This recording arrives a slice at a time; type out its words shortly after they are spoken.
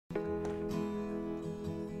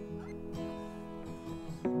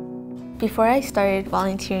Before I started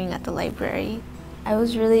volunteering at the library, I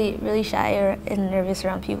was really shy and nervous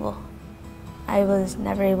around people. I was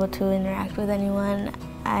never able to interact with anyone.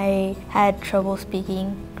 I had trouble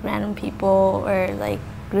speaking to random people or like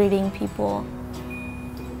greeting people.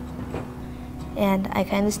 And I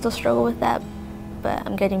kind of still struggle with that, but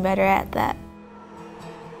I'm getting better at that.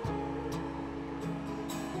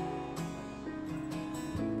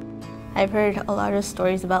 I've heard a lot of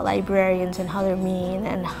stories about librarians and how they're mean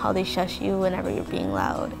and how they shush you whenever you're being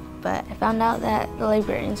loud. But I found out that the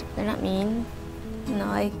librarians, they're not mean. You know,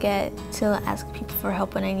 I get to ask people for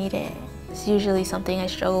help when I need it. It's usually something I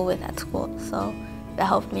struggle with at school, so that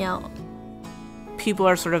helped me out. People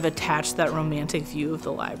are sort of attached to that romantic view of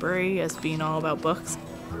the library as being all about books.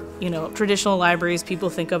 You know, traditional libraries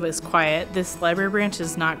people think of as quiet. This library branch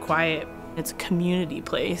is not quiet. It's a community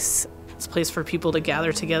place. It's a place for people to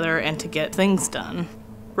gather together and to get things done.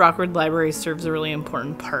 Rockwood Library serves a really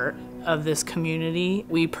important part of this community.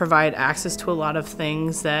 We provide access to a lot of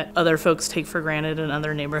things that other folks take for granted in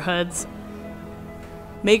other neighborhoods.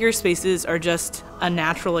 Makerspaces are just a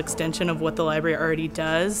natural extension of what the library already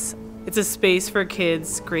does. It's a space for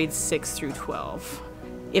kids grades 6 through 12.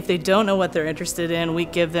 If they don't know what they're interested in, we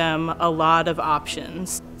give them a lot of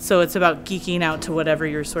options. So it's about geeking out to whatever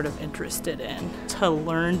you're sort of interested in, to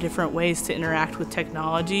learn different ways to interact with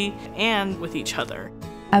technology and with each other.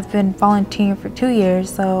 I've been volunteering for 2 years,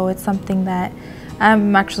 so it's something that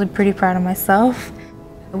I'm actually pretty proud of myself.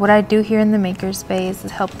 What I do here in the Makerspace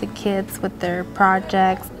is help the kids with their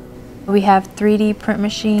projects. We have 3D print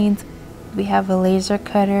machines, we have a laser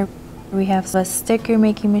cutter, we have a sticker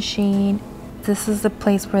making machine. This is the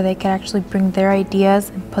place where they can actually bring their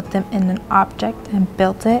ideas and put them in an object and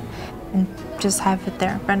build it and just have it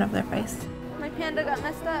there in front of their face. My panda got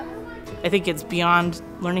messed up. I think it's beyond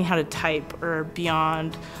learning how to type or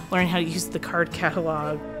beyond learning how to use the card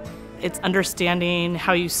catalog. It's understanding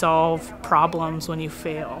how you solve problems when you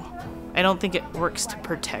fail. I don't think it works to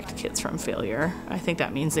protect kids from failure. I think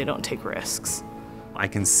that means they don't take risks. I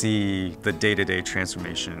can see the day-to-day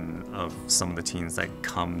transformation of some of the teens that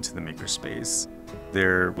come to the Makerspace.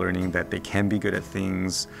 They're learning that they can be good at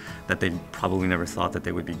things that they probably never thought that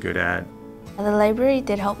they would be good at. The library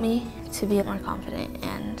did help me to be more confident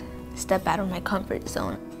and step out of my comfort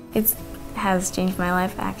zone. It has changed my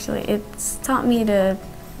life, actually. It's taught me to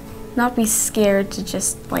not be scared to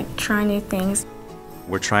just like try new things.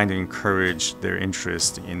 We're trying to encourage their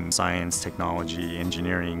interest in science, technology,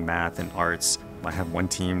 engineering, math, and arts. I have one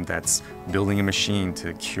team that's building a machine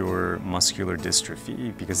to cure muscular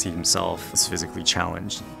dystrophy because he himself is physically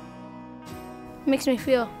challenged. It makes me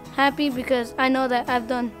feel happy because I know that I've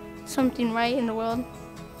done something right in the world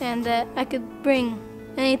and that I could bring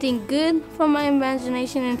anything good from my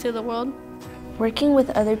imagination into the world. Working with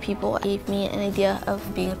other people gave me an idea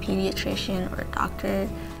of being a pediatrician or a doctor.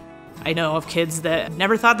 I know of kids that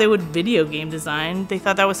never thought they would video game design. They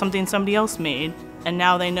thought that was something somebody else made. And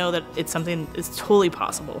now they know that it's something that's totally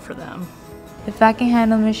possible for them. If I can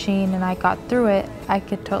handle a machine and I got through it, I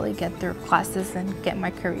could totally get through classes and get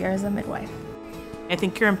my career as a midwife. I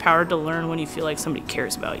think you're empowered to learn when you feel like somebody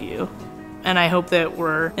cares about you. And I hope that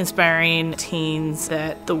we're inspiring teens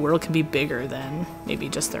that the world can be bigger than maybe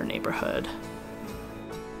just their neighborhood.